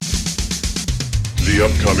The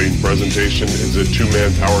upcoming presentation is a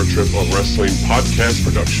two-man power trip of wrestling podcast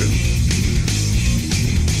production.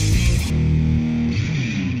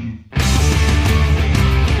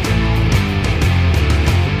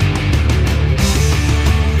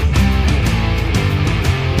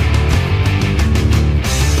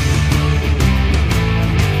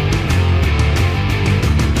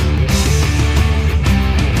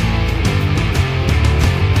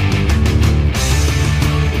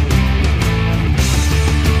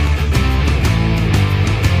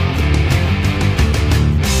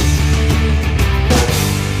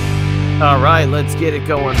 All right, let's get it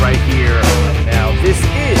going right here, right now. This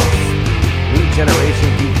is New Generation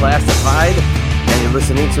Declassified, and you're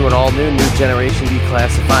listening to an all-new New Generation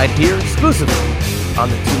Declassified here exclusively on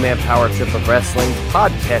the two-man power trip of wrestling's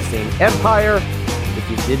podcasting empire. If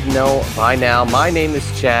you didn't know by now, my name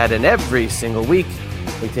is Chad, and every single week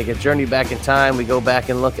we take a journey back in time. We go back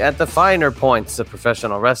and look at the finer points of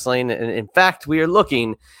professional wrestling, and in fact, we are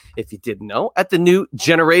looking, if you didn't know, at the new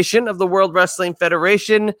generation of the World Wrestling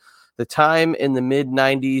Federation. The time in the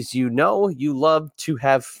mid-90s you love to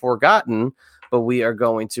have forgotten, but we are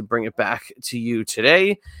going to bring it back to you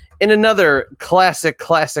today in another classic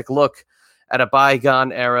look at a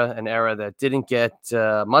bygone era, an era that didn't get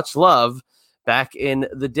much love back in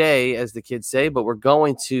the day, as the kids say, but we're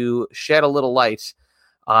going to shed a little light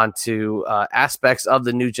onto aspects of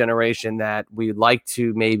the new generation that we'd like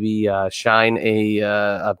to maybe shine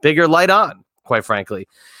a bigger light on, quite frankly.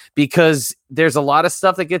 Because there's a lot of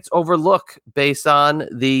stuff that gets overlooked based on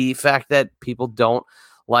the fact that people don't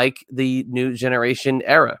like the new generation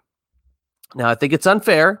era. Now, I think it's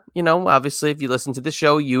unfair. Obviously, if you listen to the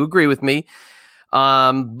show, you agree with me.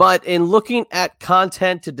 But in looking at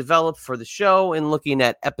content to develop for the show and looking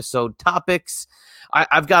at episode topics,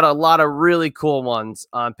 I've got a lot of really cool ones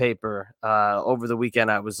on paper. Over the weekend,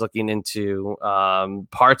 I was looking into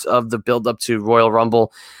parts of the build-up to Royal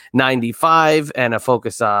Rumble 95 and a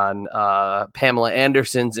focus on Pamela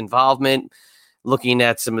Anderson's involvement, looking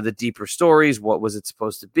at some of the deeper stories. What was it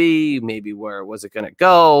supposed to be? Maybe where was it going to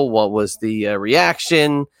go? What was the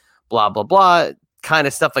reaction? Blah, blah, blah. Kind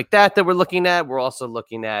of stuff like that we're looking at. We're also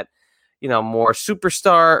looking at more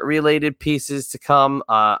superstar related pieces to come.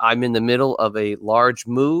 I'm in the middle of a large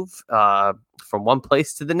move from one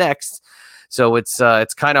place to the next. So it's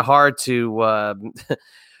kind of hard to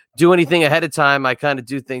do anything ahead of time. I kind of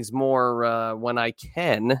do things more when I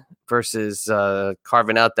can versus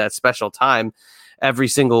carving out that special time every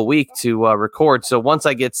single week to record. So once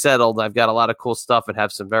I get settled, I've got a lot of cool stuff and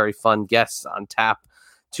have some very fun guests on tap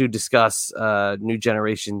to discuss new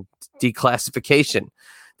generation declassification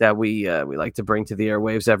that we like to bring to the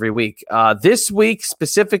airwaves every week. This week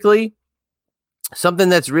specifically, something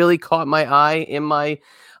that's really caught my eye in my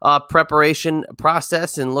preparation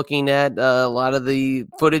process and looking at a lot of the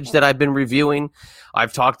footage that I've been reviewing,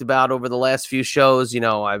 I've talked about over the last few shows.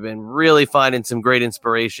 I've been really finding some great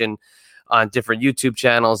inspiration on different YouTube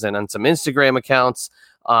channels and on some Instagram accounts.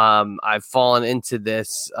 I've fallen into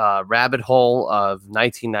this rabbit hole of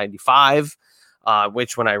 1995.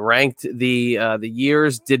 Which when I ranked the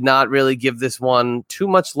years did not really give this one too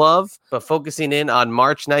much love, but focusing in on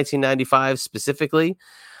March 1995 specifically,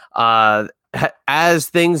 as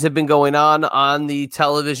things have been going on the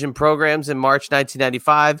television programs in March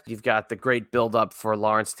 1995, you've got the great build-up for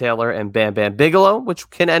Lawrence Taylor and Bam Bam Bigelow, which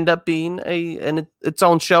can end up being its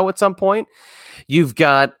own show at some point. You've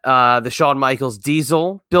got the Shawn Michaels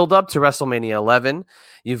Diesel build-up to WrestleMania 11.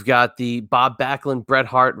 You've got the Bob Backlund Bret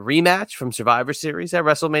Hart rematch from Survivor Series at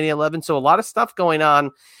WrestleMania 11. So a lot of stuff going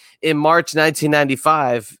on in March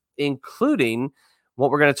 1995, including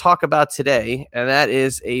what we're going to talk about today, and that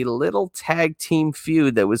is a little tag team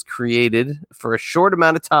feud that was created for a short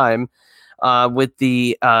amount of time, with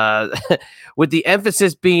the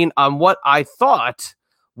emphasis being on what I thought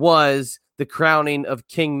was the crowning of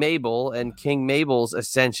King Mabel and King Mabel's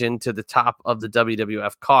ascension to the top of the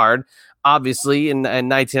WWF card. Obviously, in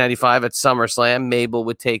 1995 at SummerSlam, Mabel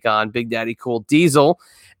would take on Big Daddy Cool Diesel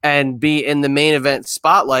and be in the main event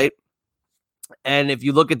spotlight. And if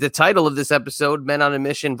you look at the title of this episode, Men on a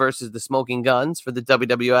Mission versus the Smoking Guns for the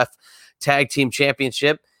WWF Tag Team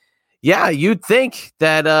Championship, yeah, you'd think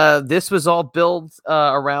that this was all built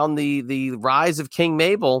around the rise of King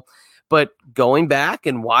Mabel. But going back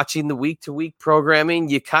and watching the week-to-week programming,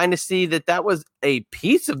 you kind of see that was a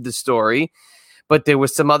piece of the story, but there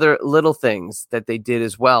was some other little things that they did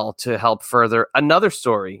as well to help further another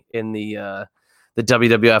story in the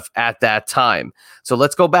WWF at that time. So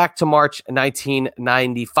let's go back to March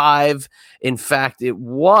 1995. In fact, it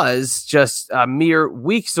was just mere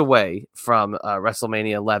weeks away from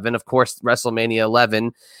WrestleMania 11. Of course, WrestleMania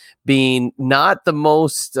 11 being not the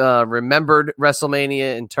most remembered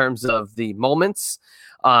WrestleMania in terms of the moments.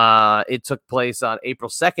 It took place on April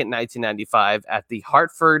 2nd, 1995 at the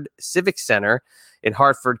Hartford Civic Center in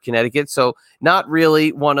Hartford, Connecticut. So not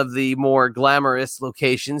really one of the more glamorous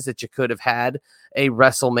locations that you could have had a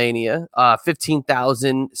WrestleMania.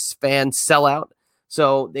 15,000 fan sellout.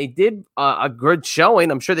 So they did a good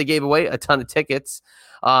showing. I'm sure they gave away a ton of tickets.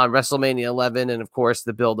 WrestleMania 11, and of course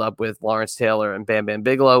the build-up with Lawrence Taylor and Bam Bam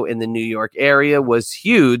Bigelow in the New York area was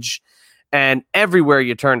huge. And everywhere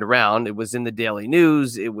you turned around, it was in the Daily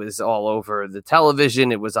News. It was all over the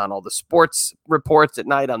television. It was on all the sports reports at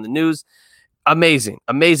night on the news.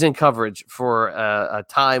 Amazing coverage for a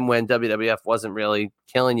time when WWF wasn't really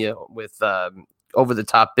killing you with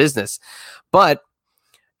over-the-top business. But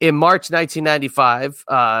in March 1995,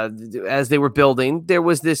 as they were building, there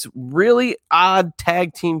was this really odd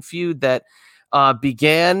tag team feud that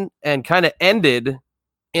began and kind of ended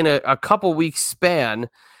in a couple weeks span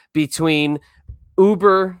between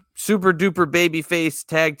super duper babyface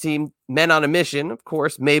tag team Men on a Mission, of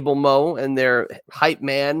course, Mabel Mo and their hype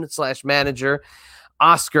man / manager,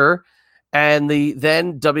 Oscar, and the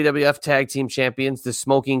then WWF tag team champions, the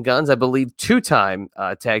Smoking Guns, I believe 2-time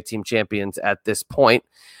tag team champions at this point,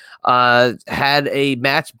 had a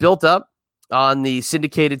match built up on the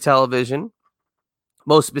syndicated television,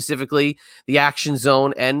 most specifically the Action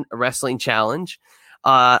Zone and Wrestling Challenge.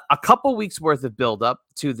 A couple weeks worth of build up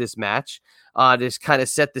to this match, to kind of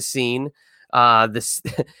set the scene.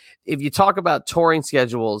 If you talk about touring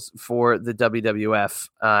schedules for the WWF,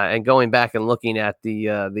 and going back and looking at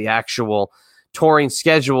the actual touring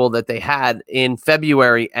schedule that they had in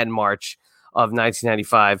February and March of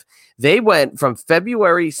 1995, they went from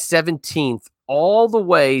February 17th all the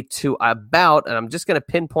way to about, and I'm just going to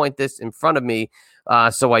pinpoint this in front of me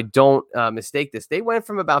so I don't mistake this. They went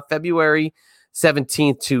from about February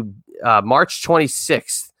 17th to March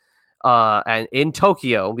 26th, and in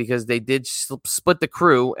Tokyo, because they did split the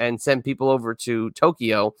crew and send people over to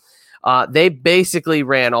Tokyo. They basically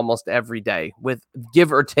ran almost every day with,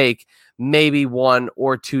 give or take, maybe 1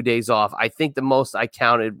 or 2 days off. I think the most I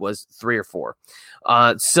counted was 3 or 4.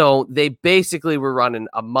 So they basically were running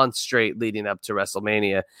a month straight leading up to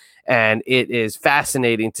WrestleMania. And it is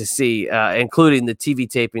fascinating to see, including the TV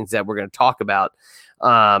tapings that we're going to talk about.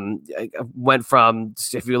 Went from,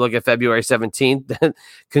 if you look at February 17th,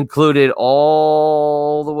 concluded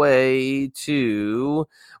all the way to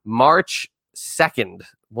March 2nd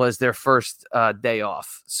was their first day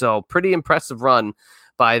off. So pretty impressive run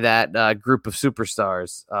by that group of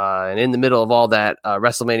superstars. And in the middle of all that,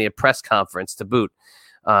 WrestleMania press conference to boot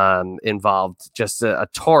involved just a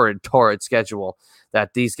torrid schedule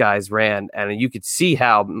that these guys ran. And you could see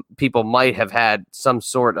how people might have had some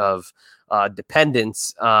sort of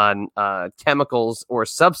dependence on chemicals or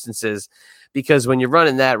substances, because when you're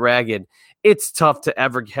running that ragged, it's tough to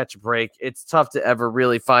ever catch a break. It's tough to ever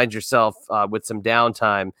really find yourself with some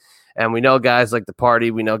downtime. And we know guys like the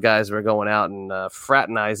Party. We know guys who are going out and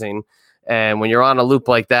fraternizing. And when you're on a loop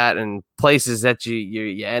like that and places that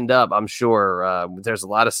you end up, I'm sure there's a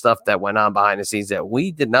lot of stuff that went on behind the scenes that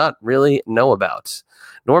we did not really know about,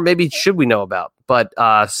 nor maybe should we know about. But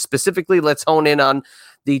specifically, let's hone in on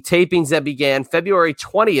the tapings that began February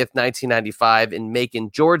 20th, 1995 in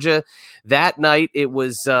Macon, Georgia. That night, it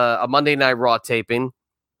was a Monday Night Raw taping.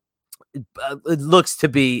 It looks to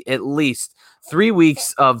be at least 3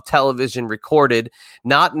 weeks of television recorded,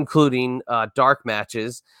 not including dark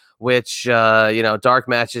matches, which, dark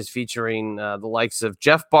matches featuring the likes of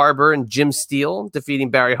Jeff Barber and Jim Steele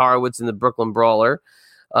defeating Barry Horowitz in the Brooklyn Brawler.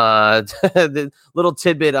 The little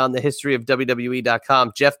tidbit on the history of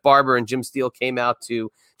WWE.com, Jeff Barber and Jim Steele came out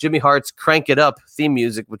to Jimmy Hart's Crank It Up theme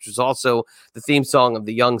music, which was also the theme song of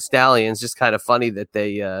the Young Stallions. Just kind of funny that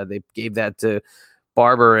they gave that to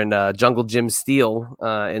Barber and Jungle Jim Steele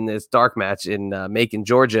in this dark match in Macon,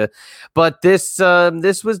 Georgia. But this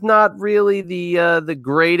was not really the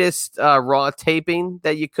greatest Raw taping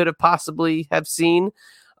that you could have possibly have seen.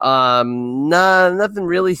 Nothing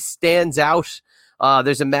really stands out.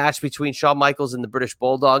 There's a match between Shawn Michaels and the British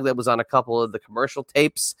Bulldog that was on a couple of the commercial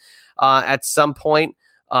tapes at some point.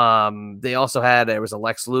 They also there was a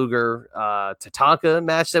Lex Luger Tatanka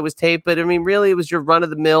match that was taped, but I mean, really, it was your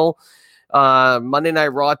run-of-the-mill Monday Night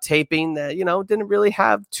Raw taping that, didn't really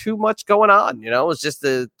have too much going on. It was just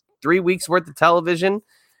 3 weeks worth of television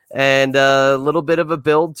and a little bit of a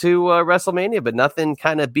build to WrestleMania, but nothing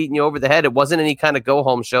kind of beating you over the head. It wasn't any kind of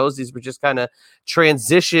go-home shows. These were just kind of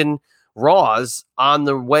transition Raws on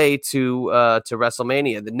the way to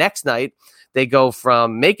WrestleMania. The next night, they go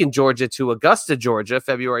from Macon, Georgia to Augusta, Georgia,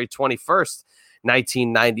 February 21st,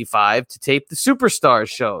 1995 to tape the Superstars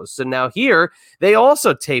shows. So now here they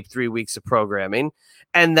also tape 3 weeks of programming.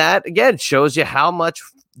 And that, again, shows you how much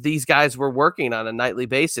these guys were working on a nightly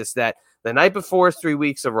basis, that the night before is 3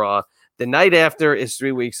 weeks of Raw. The night after is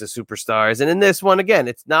 3 weeks of Superstars. And in this one, again,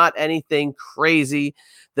 it's not anything crazy.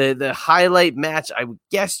 The highlight match, I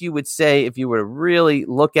guess you would say, if you were to really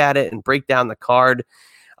look at it and break down the card,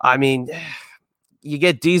 I mean, you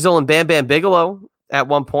get Diesel and Bam Bam Bigelow at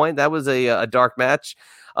one point. That was a dark match.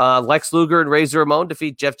 Lex Luger and Razor Ramon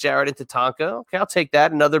defeat Jeff Jarrett and Tatanka. Okay, I'll take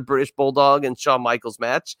that. Another British Bulldog and Shawn Michaels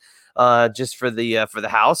match, just for the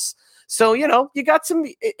house. So, you got some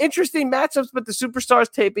interesting matchups, but the Superstars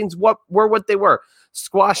tapings were what they were.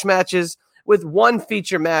 Squash matches with one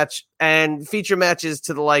feature match, and feature matches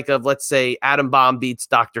to the like of, let's say, Adam Bomb beats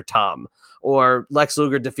Dr. Tom, or Lex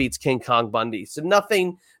Luger defeats King Kong Bundy. So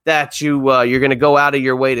nothing that you're going to go out of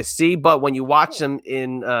your way to see, but when you watch them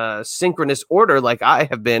in synchronous order, like I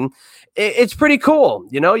have been, it's pretty cool.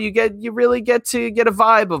 You really get to get a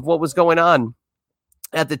vibe of what was going on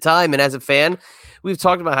at the time. And as a fan, we've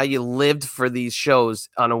talked about how you lived for these shows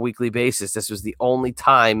on a weekly basis. This was the only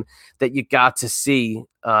time that you got to see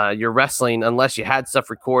your wrestling, unless you had stuff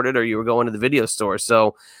recorded or you were going to the video store.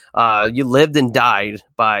 So you lived and died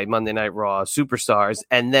by Monday Night Raw, Superstars,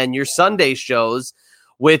 and then your Sunday shows,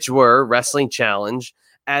 which were Wrestling Challenge,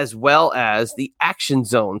 as well as the Action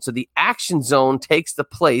Zone. So the Action Zone takes the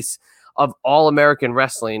place of All American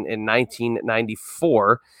Wrestling in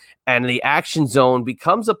 1994, and the Action Zone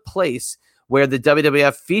becomes a place where the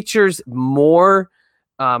WWF features more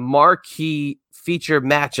marquee feature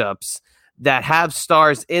matchups that have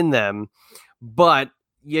stars in them, but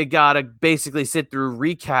you gotta basically sit through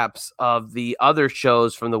recaps of the other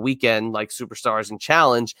shows from the weekend, like Superstars and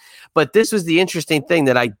Challenge. But this was the interesting thing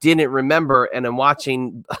that I didn't remember, and I'm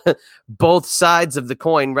watching both sides of the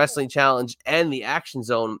coin, Wrestling Challenge and the Action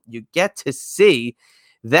Zone. You get to see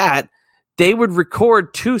that they would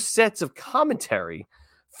record 2 sets of commentary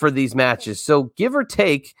for these matches. So give or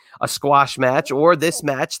take a squash match or this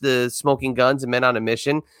match, the Smoking Guns and Men on a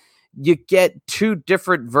Mission, you get 2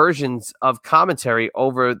 different versions of commentary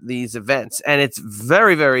over these events. And it's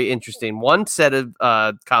very, very interesting. One set of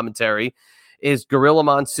commentary is Gorilla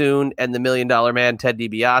Monsoon and the $1 Million Man, Ted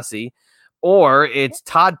DiBiase, or it's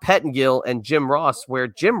Todd Pettengill and Jim Ross, where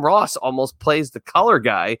Jim Ross almost plays the color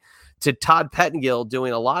guy to Todd Pettengill,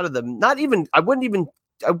 doing a lot of them. I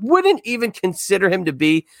wouldn't even consider him to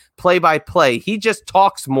be play-by-play. He just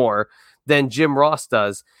talks more than Jim Ross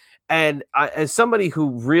does. And as somebody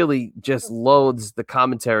who really just loathes the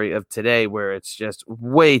commentary of today, where it's just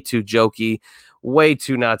way too jokey, way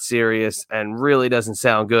too not serious, and really doesn't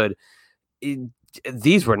sound good,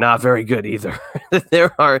 these were not very good either.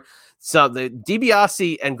 There are some. The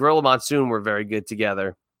DiBiase and Gorilla Monsoon were very good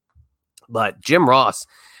together, but Jim Ross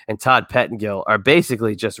and Todd Pettengill are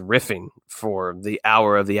basically just riffing for the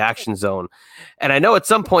hour of the Action Zone. And I know at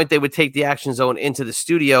some point they would take the Action Zone into the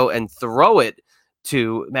studio and throw it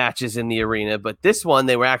to matches in the arena, but this one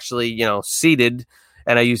they were actually, seated,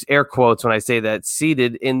 and I use air quotes when I say that,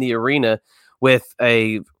 seated in the arena with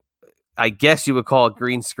I guess you would call it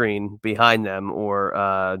green screen behind them,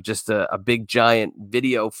 or just a big giant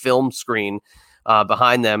video film screen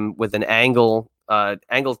behind them with an angled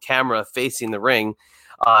camera facing the ring.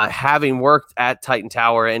 Having worked at Titan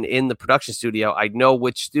Tower and in the production studio, I know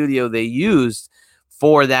which studio they used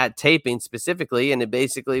for that taping specifically, and it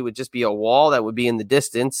basically would just be a wall that would be in the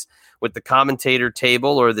distance with the commentator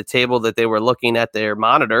table, or the table that they were looking at their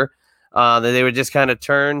monitor, that they would just kind of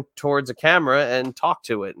turn towards a camera and talk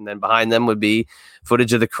to it. And then behind them would be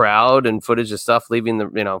footage of the crowd and footage of stuff leaving the,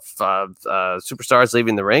 Superstars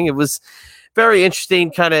leaving the ring. It was very interesting,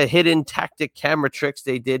 kind of hidden tactic camera tricks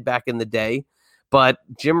they did back in the day. But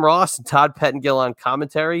Jim Ross and Todd Pettengill on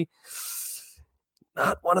commentary,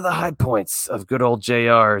 not one of the high points of good old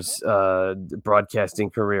JR's broadcasting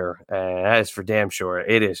career. And that is for damn sure.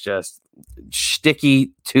 It is just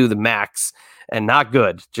sticky to the max and not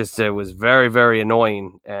good. Just it was very, very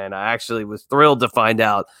annoying. And I actually was thrilled to find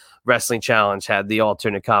out Wrestling Challenge had the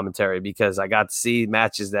alternate commentary, because I got to see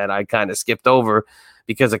matches that I kind of skipped over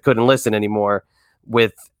because I couldn't listen anymore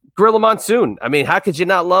with Gorilla Monsoon. I mean, how could you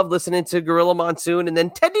not love listening to Gorilla Monsoon? And then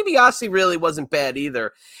Ted DiBiase really wasn't bad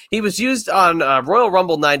either. He was used on Royal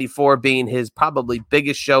Rumble 94, being his probably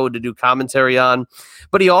biggest show to do commentary on.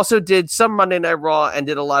 But he also did some Monday Night Raw and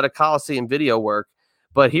did a lot of Coliseum video work.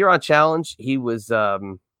 But here on Challenge, he was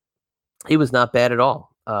not bad at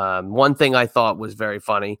all. One thing I thought was very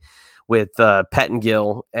funny with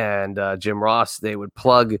Pettengill and Jim Ross, they would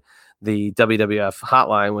plug the WWF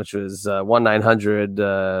hotline, which was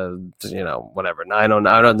 1-900, whatever,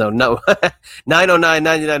 909. I don't know. No,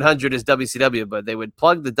 909-9900 is WCW, but they would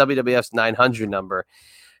plug the WWF's 900 number.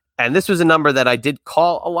 And this was a number that I did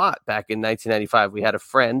call a lot back in 1995. We had a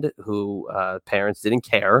friend who parents didn't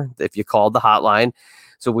care if you called the hotline.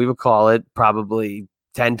 So we would call it probably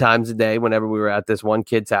 10 times a day whenever we were at this one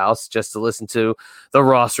kid's house just to listen to the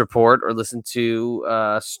Ross Report or listen to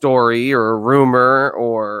a story or a rumor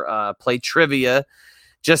or play trivia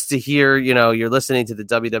just to hear, you're listening to the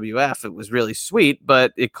WWF. It was really sweet,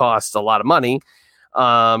 but it costs a lot of money.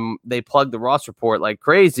 They plugged the Ross Report like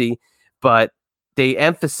crazy, but they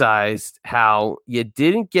emphasized how you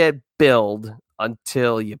didn't get billed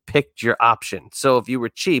until you picked your option. So if you were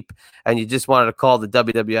cheap and you just wanted to call the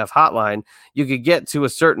WWF hotline, you could get to a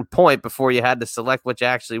certain point before you had to select what you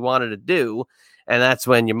actually wanted to do. And that's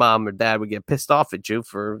when your mom or dad would get pissed off at you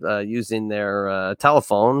for using their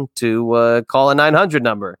telephone to call a 900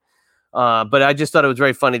 number. But I just thought it was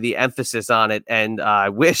very funny, the emphasis on it. And I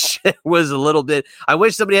wish it was I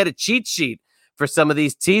wish somebody had a cheat sheet for some of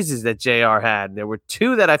these teases that JR had. There were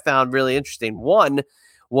two that I found really interesting. One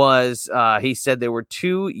was he said there were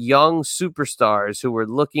two young superstars who were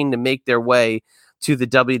looking to make their way to the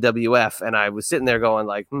WWF. And I was sitting there going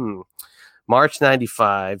like, March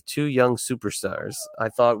 95, two young superstars. I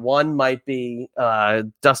thought one might be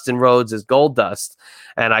Dustin Rhodes as Goldust,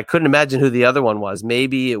 and I couldn't imagine who the other one was.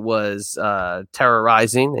 Maybe it was Terror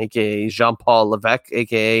Rising, a.k.a. Jean-Paul Levesque,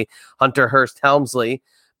 a.k.a. Hunter Hearst Helmsley.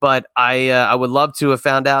 But I would love to have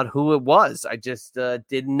found out who it was. I just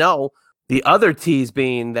didn't know. The other tease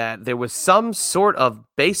being that there was some sort of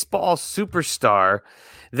baseball superstar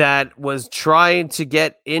that was trying to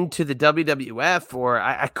get into the WWF, or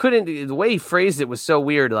I couldn't, the way he phrased it was so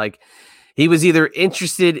weird. Like he was either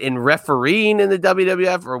interested in refereeing in the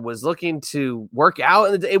WWF or was looking to work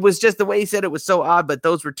out. It was just the way he said it was so odd. But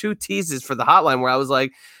those were two teases for the hotline where I was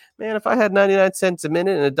like, man, if I had 99 cents a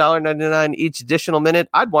minute and $1.99 each additional minute,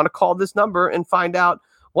 I'd want to call this number and find out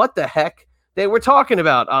what the heck they were talking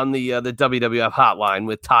about on the WWF hotline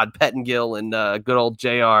with Todd Pettengill and good old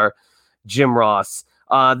JR Jim Ross.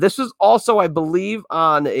 This was also, I believe,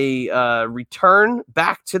 on a return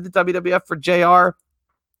back to the WWF for JR.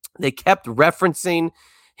 They kept referencing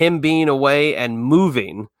him being away and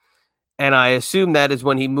moving. And I assume that is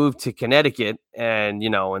when he moved to Connecticut. And,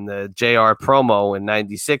 in the JR promo in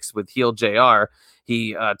 96 with Heel JR,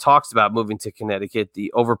 he talks about moving to Connecticut,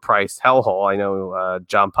 the overpriced hellhole. I know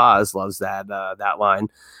John Paz loves that line.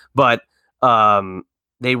 But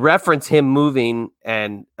they reference him moving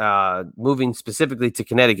and moving specifically to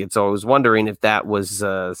Connecticut. So I was wondering if that was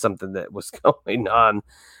something that was going on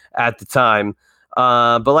at the time.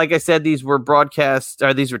 But like I said, these were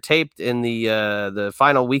taped in the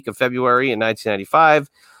final week of February in 1995.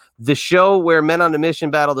 The show where Men on a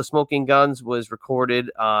Mission battled the Smoking Guns was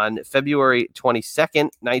recorded on February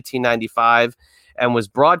 22nd, 1995, and was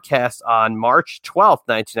broadcast on March 12th,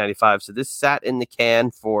 1995. So this sat in the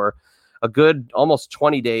can for a good almost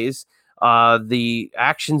 20 days. The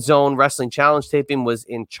Action Zone Wrestling Challenge taping was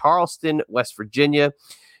in Charleston, West Virginia.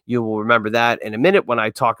 You will remember that in a minute when I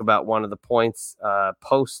talk about one of the points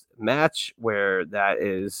post-match where that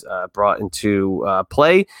is brought into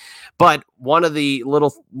play. But one of the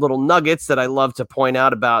little nuggets that I love to point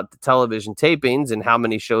out about the television tapings and how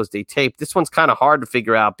many shows they taped, this one's kind of hard to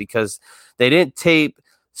figure out because they didn't tape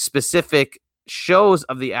specific shows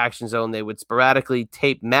of the Action Zone. They would sporadically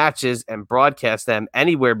tape matches and broadcast them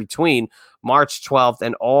anywhere between March 12th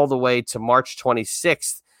and all the way to March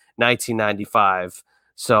 26th, 1995.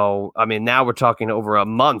 So, I mean, now we're talking over a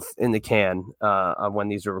month in the can when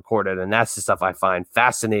these were recorded, and that's the stuff I find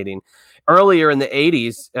fascinating. Earlier in the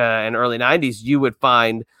 80s and early 90s, you would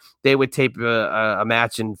find they would tape a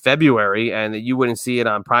match in February, and you wouldn't see it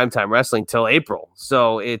on Primetime Wrestling till April.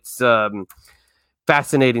 So it's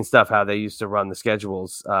fascinating stuff how they used to run the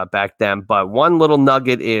schedules back then. But one little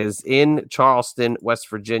nugget is in Charleston, West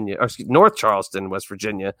Virginia, or North Charleston, West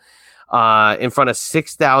Virginia, in front of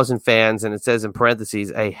 6,000 fans, and it says in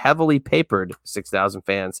parentheses, a heavily papered 6,000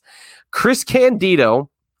 fans. Chris Candido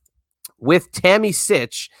with Tammy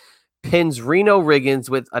Sytch pins Reno Riggins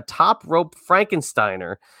with a top rope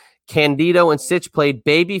Frankensteiner. Candido and Sytch played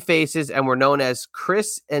baby faces and were known as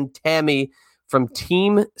Chris and Tammy from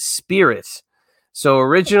Team Spirit. So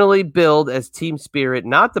originally billed as Team Spirit,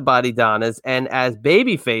 not the Body Donnas, and as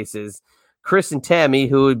baby faces, Chris and Tammy,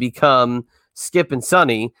 who would become Skip and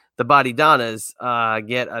Sonny, the Body Donnas,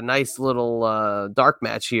 get a nice little dark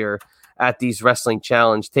match here at these Wrestling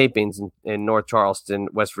Challenge tapings in North Charleston,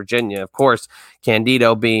 West Virginia. Of course,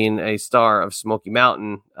 Candido being a star of Smoky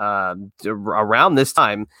Mountain around this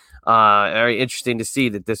time, Very interesting to see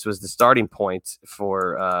that this was the starting point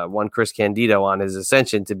for one Chris Candido on his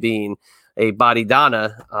ascension to being a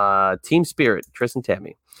Bodydonna team spirit, Chris and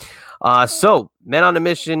Tammy. So Men on a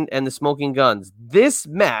Mission and the Smoking Guns. This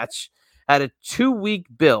match had a 2-week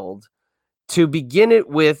build to begin it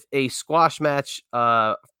with a squash match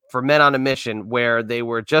for Men on a Mission, where they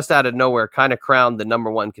were just out of nowhere kind of crowned the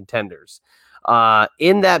number one contenders.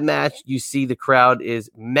 In that match, you see the crowd is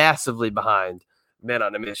massively behind Men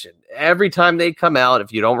on a Mission. Every time they come out,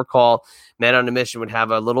 if you don't recall, Men on a Mission would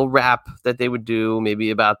have a little rap that they would do,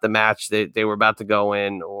 maybe about the match that they were about to go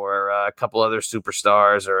in, or a couple other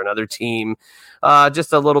superstars or another team.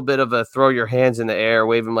 Just a little bit of a throw your hands in the air,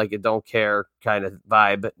 wave them like you don't care kind of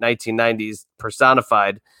vibe, 1990s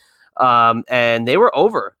personified. And they were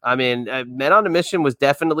over. I mean, Men on a Mission was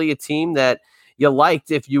definitely a team that you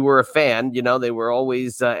liked if you were a fan. You know, they were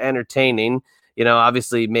always entertaining. You know,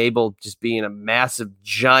 obviously Mabel just being a massive,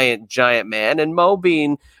 giant man, and Mo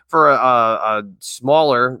being, for a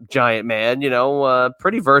smaller giant man, you know,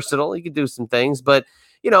 pretty versatile. He could do some things, but,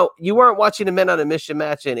 you know, you weren't watching a Men on a Mission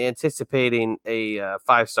match and anticipating a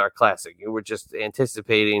 5-star classic. You were just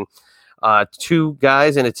anticipating two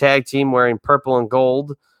guys in a tag team wearing purple and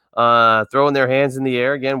gold, throwing their hands in the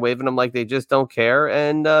air, again, waving them like they just don't care,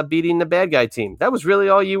 and beating the bad guy team. That was really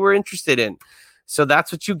all you were interested in. So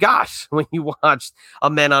that's what you got when you watched a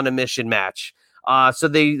Men on a Mission match. So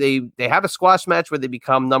they have a squash match where they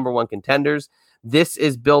become number one contenders. This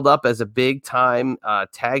is built up as a big time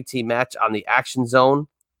tag team match on the Action Zone,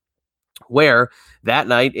 where that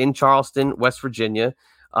night in Charleston, West Virginia,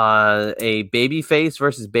 a babyface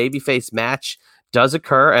versus babyface match does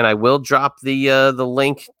occur, and I will drop the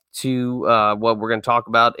link to what we're going to talk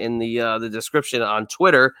about in the description on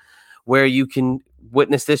Twitter, where you can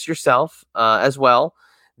witness this yourself as well,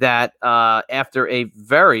 that after a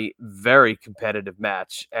very, very competitive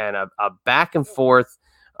match and a back and forth,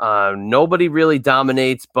 nobody really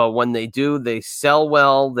dominates, but when they do, they sell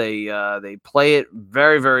well. They play it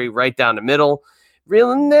very, very right down the middle.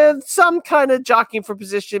 Really, some kind of jockeying for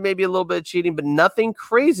position, maybe a little bit of cheating, but nothing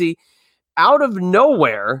crazy. Out of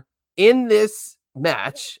nowhere in this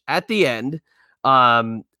match at the end,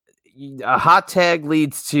 a hot tag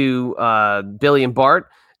leads to Billy and Bart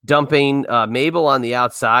dumping Mabel on the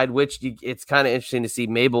outside, which it's kind of interesting to see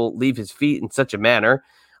Mabel leave his feet in such a manner.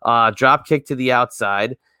 Drop kick to the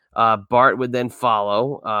outside. Bart would then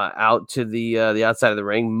follow out to the outside of the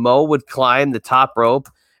ring. Mo would climb the top rope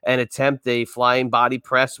and attempt a flying body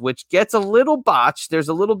press, which gets a little botched. There's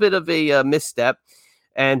a little bit of a misstep,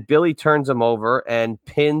 and Billy turns him over and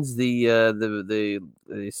pins the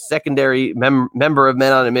secondary member of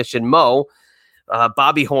Men on a Mission, Mo.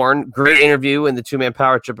 Bobby Horn, great interview in the Two-Man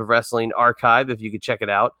Power Trip of Wrestling archive, if you could check it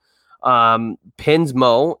out. Pins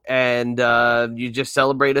Mo, and you just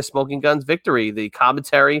celebrate a Smoking Guns victory. The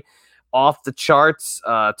commentary off the charts,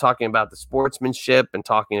 talking about the sportsmanship and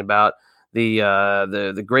talking about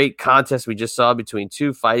the great contest we just saw between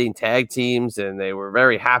two fighting tag teams, and they were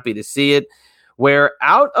very happy to see it. Where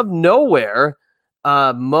out of nowhere,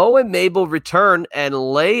 Mo and Mabel return and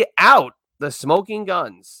lay out the Smoking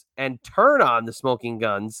Guns and turn on the Smoking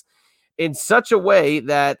Guns in such a way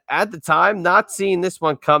that at the time, not seeing this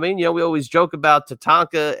one coming, you know, we always joke about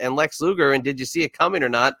Tatanka and Lex Luger and did you see it coming or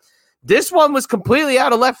not? This one was completely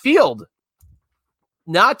out of left field.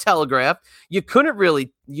 Not telegraphed. You couldn't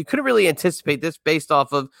really anticipate this based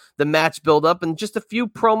off of the match buildup and just a few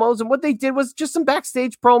promos. And what they did was just some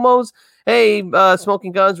backstage promos. Hey,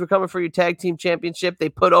 Smoking Guns, we're coming for your tag team championship. They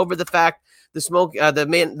put over the fact the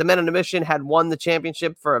Men on a Mission had won the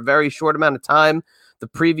championship for a very short amount of time the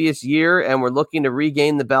previous year, and we're looking to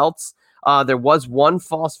regain the belts. There was one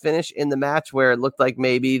false finish in the match where it looked like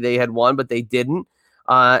maybe they had won, but they didn't.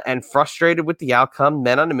 And frustrated with the outcome,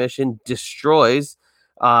 Men on a Mission destroys.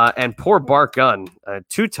 And poor Bart Gunn,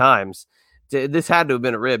 2 times, this had to have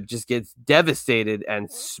been a rib, just gets devastated and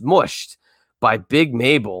smushed by Big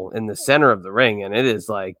Mabel in the center of the ring. And it is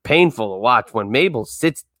like painful to watch when Mabel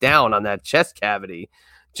sits down on that chest cavity,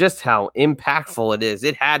 just how impactful it is.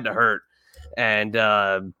 It had to hurt. And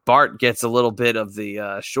Bart gets a little bit of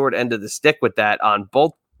the short end of the stick with that on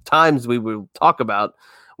both times we will talk about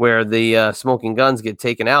where the Smoking Guns get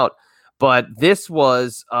taken out. But this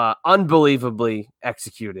was unbelievably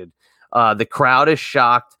executed. The crowd is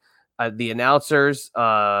shocked. The announcers,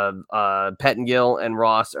 Pettingill and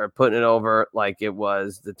Ross, are putting it over like it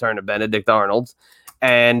was the turn of Benedict Arnold.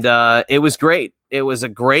 And it was great. It was a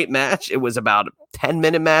great match. It was about a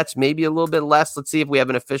 10-minute match, maybe a little bit less. Let's see if we have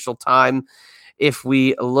an official time. If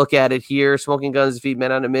we look at it here, Smoking Guns defeat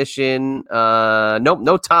Men on a Mission. Nope,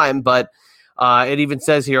 no time, but It even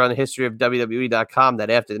says here on the history of WWE.com that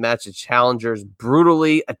after the match, the challengers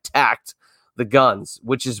brutally attacked the Guns,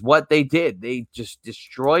 which is what they did. They just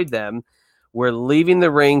destroyed them. We're leaving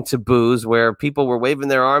the ring to boos, where people were waving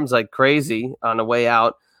their arms like crazy on the way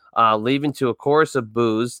out, leaving to a chorus of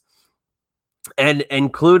boos, and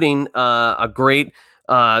including a great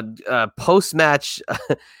post-match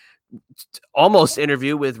almost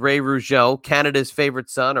interview with Ray Rougeau, Canada's favorite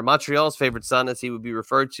son, or Montreal's favorite son, as he would be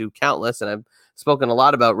referred to countless. And I've spoken a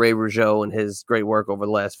lot about Ray Rougeau and his great work over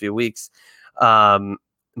the last few weeks.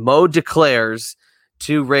 Mo declares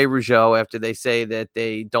to Ray Rougeau, after they say that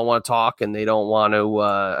they don't want to talk and they don't want to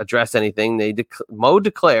address anything, Mo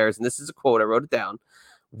declares, and this is a quote, I wrote it down,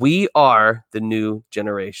 "We are the new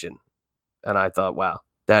generation." And I thought, wow,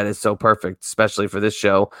 that is so perfect, especially for this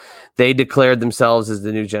show. They declared themselves as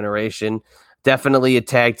the new generation. Definitely a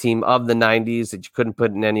tag team of the 90s that you couldn't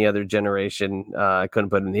put in any other generation. Couldn't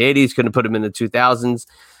put in the 80s, couldn't put them in the 2000s.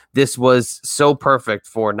 This was so perfect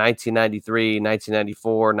for 1993,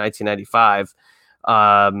 1994, 1995.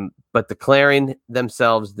 But declaring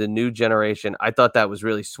themselves the new generation, I thought that was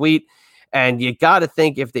really sweet. And you got to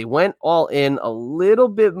think, if they went all in a little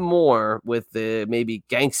bit more with the maybe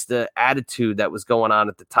gangsta attitude that was going on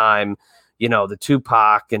at the time, you know, the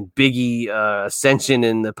Tupac and Biggie ascension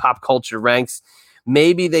in the pop culture ranks,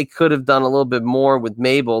 maybe they could have done a little bit more with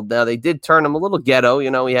Mabel. Now, they did turn him a little ghetto. You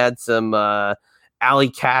know, he had some alley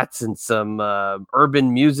cats and some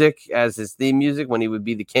urban music as his theme music when he would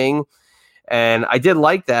be the king. And I did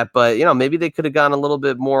like that, but, you know, maybe they could have gone a little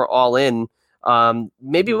bit more all in.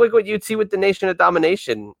 Maybe look what you'd see with the Nation of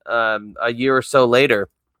Domination a year or so later.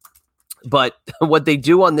 But what they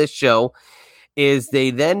do on this show is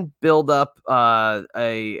they then build up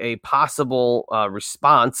a possible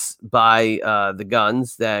response by the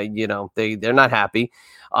Guns that, you know, they're not happy.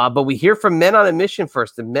 But we hear from Men on a Mission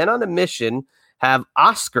first. The Men on a Mission have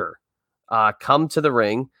Oscar come to the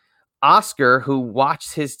ring. Oscar, who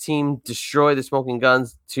watched his team destroy the Smoking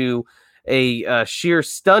Guns to a sheer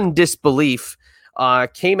stunned disbelief,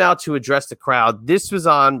 came out to address the crowd. This was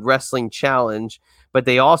on Wrestling Challenge, but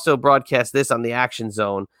they also broadcast this on the Action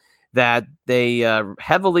Zone, that they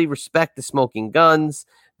heavily respect the Smoking Guns.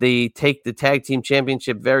 They take the tag team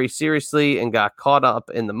championship very seriously and got caught up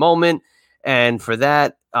in the moment. And for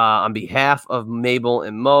that, on behalf of Mabel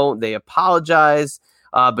and Mo, they apologize.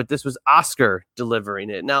 But this was Oscar delivering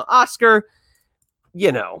it. Now, Oscar,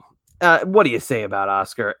 you know, what do you say about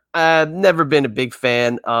Oscar? I've never been a big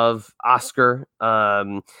fan of Oscar.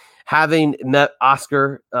 Having met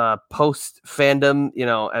Oscar post fandom, you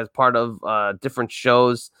know, as part of different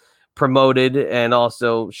shows promoted and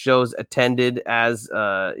also shows attended as,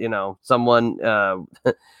 you know, someone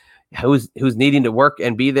who's needing to work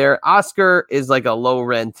and be there. Oscar is like a low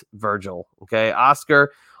rent Virgil. Okay.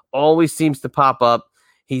 Oscar always seems to pop up.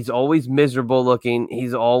 He's always miserable looking.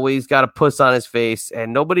 He's always got a puss on his face,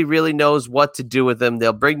 and nobody really knows what to do with him.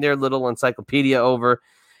 They'll bring their little encyclopedia over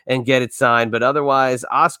and get it signed. But otherwise,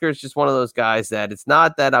 Oscar's just one of those guys that it's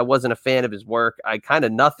not that I wasn't a fan of his work. I kind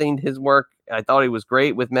of nothinged his work. I thought he was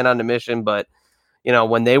great with Men on a Mission, but, you know,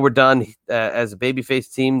 when they were done as a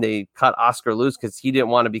babyface team, they cut Oscar loose because he didn't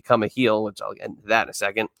want to become a heel, which I'll get into that in a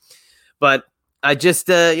second. But I just,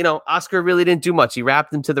 you know, Oscar really didn't do much. He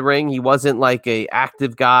wrapped him to the ring. He wasn't like a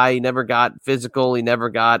active guy. He never got physical. He never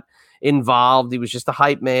got involved. He was just a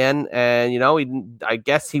hype man. And, you know, I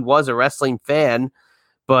guess he was a wrestling fan,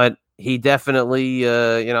 but he definitely,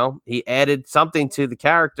 you know, he added something to the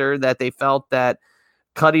character that they felt that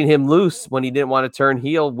cutting him loose when he didn't want to turn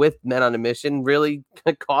heel with Men on a Mission really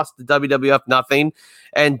cost the WWF nothing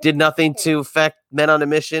and did nothing to affect Men on a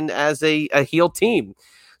Mission as a heel team.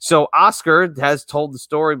 So Oscar has told the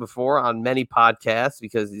story before on many podcasts,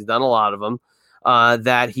 because he's done a lot of them,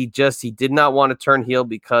 that he did not want to turn heel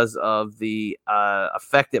because of the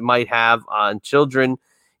effect it might have on children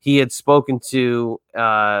he had spoken to,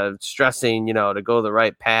 stressing, you know, to go the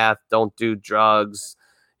right path, don't do drugs,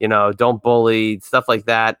 you know, don't bully, stuff like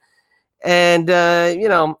that. And, you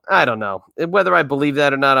know, I don't know whether I believe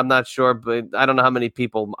that or not. I'm not sure, but I don't know how many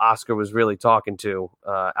people Oscar was really talking to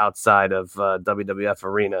outside of WWF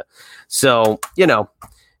Arena. So, you know,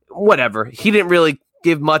 whatever. He didn't really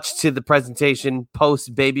give much to the presentation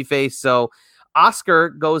post babyface. So Oscar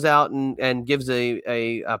goes out and gives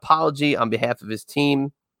a apology on behalf of his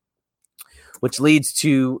team, which leads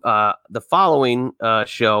to the following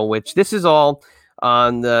show, which this is all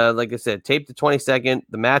on the, like I said, taped the 22nd.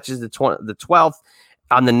 The match is the 12th.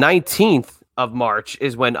 On the 19th of March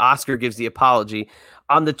is when Oscar gives the apology.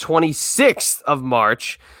 On the 26th of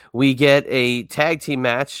March, we get a tag team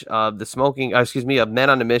match of of Men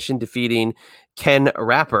on a Mission defeating Ken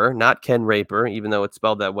Rapper, not Ken Raper, even though it's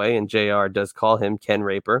spelled that way, and JR does call him Ken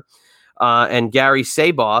Raper, and Gary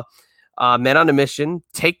Sabaw. Men on a Mission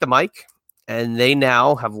take the mic, and they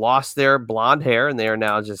now have lost their blonde hair, and they are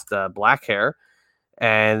now just black hair.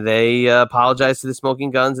 And they apologize to the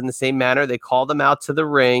Smoking Guns in the same manner. They call them out to the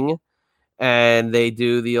ring. And they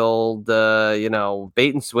do the old,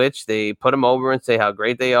 bait and switch. They put them over and say how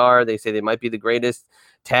great they are. They say they might be the greatest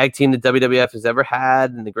tag team that WWF has ever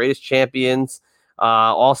had and the greatest champions.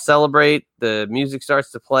 All celebrate. The music starts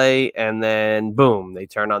to play, and then boom, they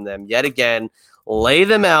turn on them yet again, lay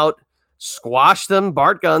them out, squash them.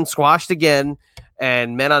 Bart Gunn squashed again,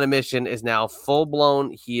 and Men on a Mission is now full-blown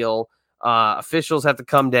heel. Officials have to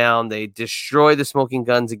come down. They destroy the Smoking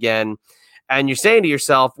Guns again. And you're saying to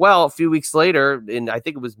yourself, well, a few weeks later, in I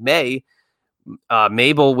think it was May,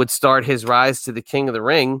 Mabel would start his rise to the King of the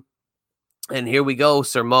Ring. And here we go.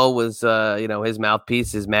 Sir Mo was, his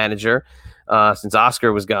mouthpiece, his manager, since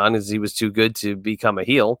Oscar was gone, as he was too good to become a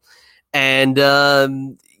heel. And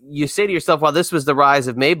you say to yourself, well, this was the rise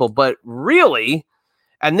of Mabel. But really,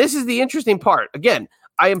 and this is the interesting part, again,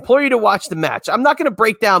 I implore you to watch the match. I'm not going to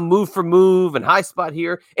break down move for move and high spot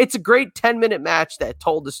here. It's a great 10-minute match that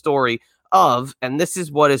told the story of, and this is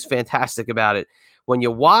what is fantastic about it. When you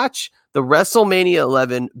watch the WrestleMania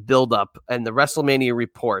 11 build-up and the WrestleMania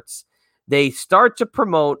reports, they start to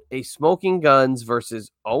promote a Smoking Guns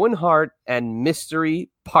versus Owen Hart and mystery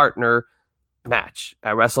partner match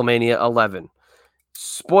at WrestleMania 11.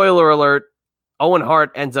 Spoiler alert, Owen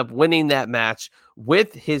Hart ends up winning that match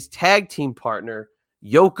with his tag team partner,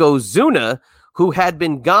 Yokozuna, who had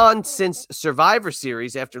been gone since Survivor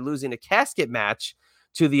Series after losing a casket match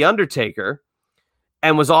to The Undertaker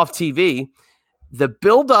and was off TV. The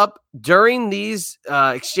build-up during these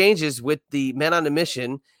exchanges with the Men on a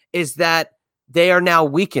Mission is that they are now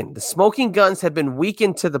weakened. The Smoking Guns have been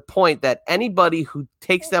weakened to the point that anybody who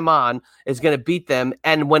takes them on is going to beat them.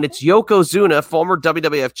 And when it's Yokozuna, former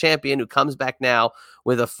WWF champion, who comes back now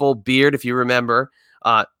with a full beard, if you remember,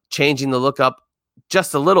 changing the look up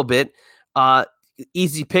just a little bit,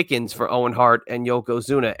 easy pickings for Owen Hart and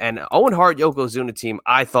Yokozuna. And Owen Hart Yokozuna team,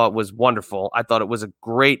 I thought, was wonderful. I thought it was a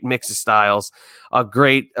great mix of styles, a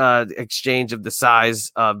great exchange of the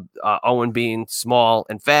size of Owen being small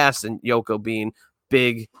and fast and Yoko being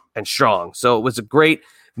big and strong. So it was a great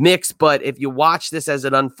mix. But if you watch this as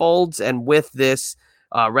it unfolds, and with this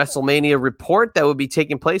WrestleMania report that would be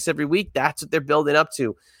taking place every week, that's what they're building up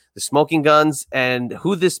to. The Smoking Guns and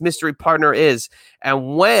who this mystery partner is.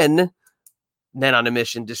 And when Men on a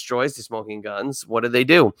Mission destroys the Smoking Guns, what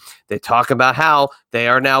do? They talk about how they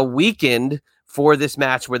are now weakened for this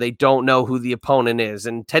match where they don't know who the opponent is.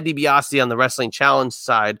 And Ted DiBiase on the Wrestling Challenge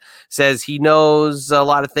side says he knows a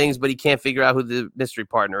lot of things, but he can't figure out who the mystery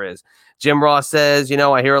partner is. Jim Ross says,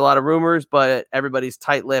 I hear a lot of rumors, but everybody's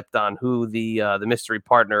tight-lipped on who the mystery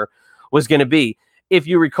partner was going to be. If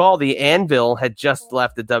you recall, the Anvil had just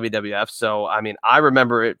left the WWF. So, I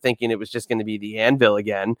remember thinking it was just going to be the Anvil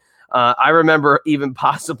again. I remember even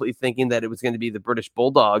possibly thinking that it was going to be the British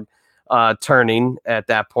Bulldog turning at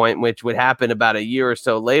that point, which would happen about a year or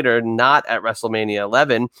so later, not at WrestleMania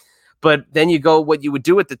 11. But then what you would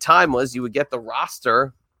do at the time was you would get the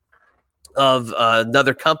roster of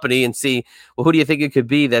another company and see, well, who do you think it could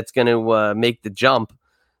be that's going to make the jump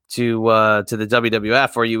to the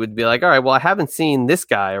WWF? Or you would be like, all right, well, I haven't seen this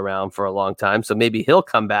guy around for a long time, so maybe he'll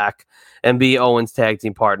come back and be Owen's tag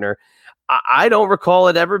team partner. I don't recall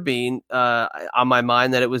it ever being on my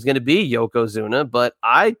mind that it was going to be Yokozuna, but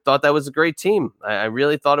I thought that was a great team. I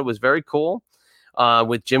really thought it was very cool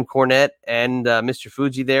with Jim Cornette and Mr.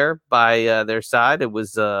 Fuji there by their side. It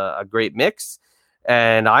was a great mix,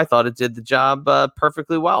 and I thought it did the job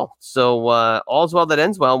perfectly well. So all's well that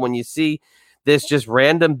ends well when you see this just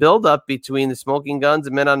random buildup between the Smoking Guns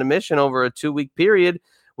and Men on a Mission over a 2-week period.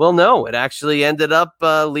 Well, no, it actually ended up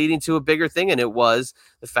leading to a bigger thing, and it was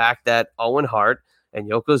the fact that Owen Hart and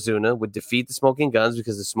Yokozuna would defeat the Smoking Guns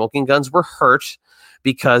because the Smoking Guns were hurt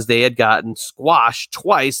because they had gotten squashed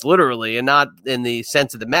twice, literally, and not in the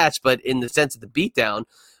sense of the match, but in the sense of the beatdown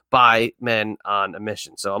by Men on a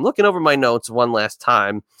Mission. So I'm looking over my notes one last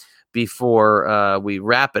time before we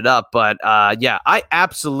wrap it up. But I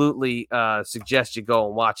absolutely suggest you go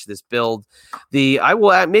and watch this build. I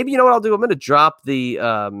will maybe, you know what I'll do? I'm going to drop the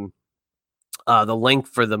link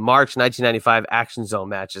for the March 1995 Action Zone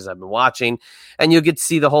matches I've been watching, and you'll get to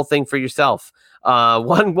see the whole thing for yourself.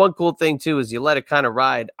 One cool thing too is you let it kind of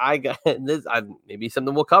ride. I got this. Maybe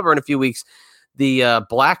something we'll cover in a few weeks. The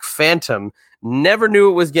Black Phantom, never knew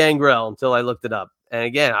it was Gangrel until I looked it up. And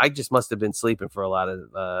again, I just must have been sleeping for a lot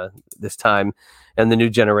of this time and the New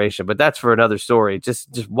Generation. But that's for another story.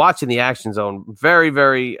 Just watching the Action Zone, very,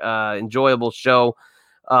 very enjoyable show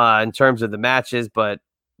in terms of the matches. But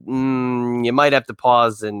you might have to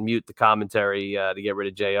pause and mute the commentary to get rid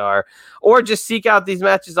of JR, or just seek out these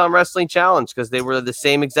matches on Wrestling Challenge because they were the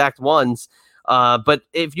same exact ones. But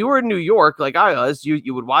if you were in New York, like I was,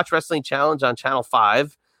 you would watch Wrestling Challenge on Channel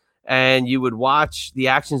 5 and you would watch the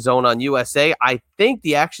Action Zone on USA. I think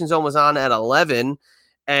the Action Zone was on at 11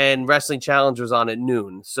 and Wrestling Challenge was on at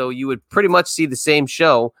noon. So you would pretty much see the same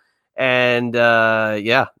show. And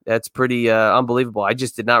yeah, that's pretty unbelievable. I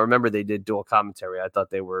just did not remember they did dual commentary. I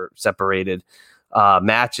thought they were separated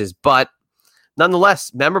matches, but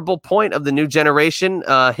nonetheless, memorable point of the New Generation,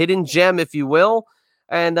 hidden gem, if you will.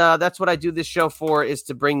 And that's what I do this show for, is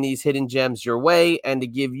to bring these hidden gems your way and to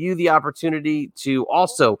give you the opportunity to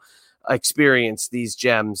also experience these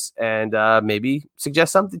gems and maybe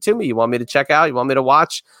suggest something to me you want me to check out, you want me to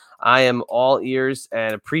watch. I am all ears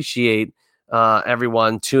and appreciate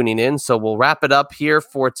everyone tuning in. So we'll wrap it up here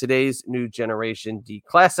for today's New Generation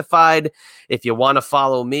Declassified. If you want to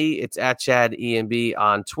follow me, it's at Chad EMB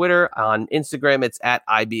on Twitter. On Instagram, it's at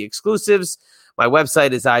IB Exclusives. My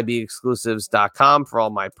website is ibexclusives.com for all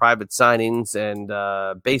my private signings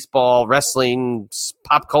and baseball, wrestling,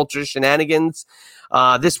 pop culture shenanigans.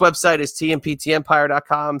 This website is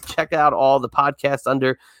tmptempire.com. Check out all the podcasts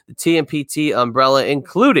under the TMPT umbrella,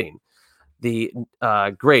 including the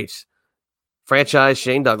great franchise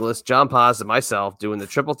Shane Douglas, John Paz, and myself doing the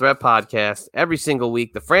Triple Threat podcast every single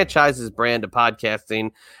week. The franchise's brand of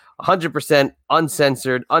podcasting, 100%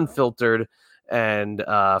 uncensored, unfiltered, and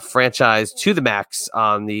franchise to the max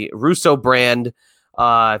on the Russo brand.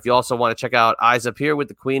 If you also want to check out Eyes Up Here with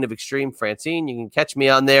the Queen of Extreme, Francine, you can catch me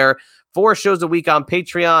on there. 4 shows a week on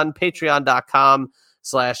Patreon,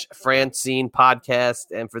 patreon.com/Francine podcast.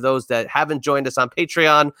 And for those that haven't joined us on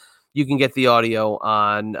Patreon, you can get the audio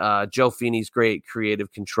on Joe Feeney's great Creative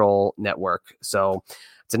Control Network. So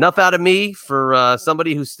it's enough out of me for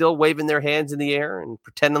somebody who's still waving their hands in the air and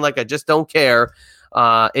pretending like I just don't care.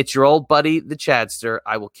 It's your old buddy, the Chadster.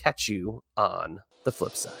 I will catch you on the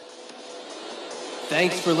flip side.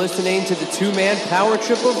 Thanks for listening to the two-man power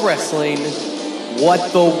trip of wrestling.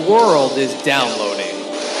 What the world is downloading.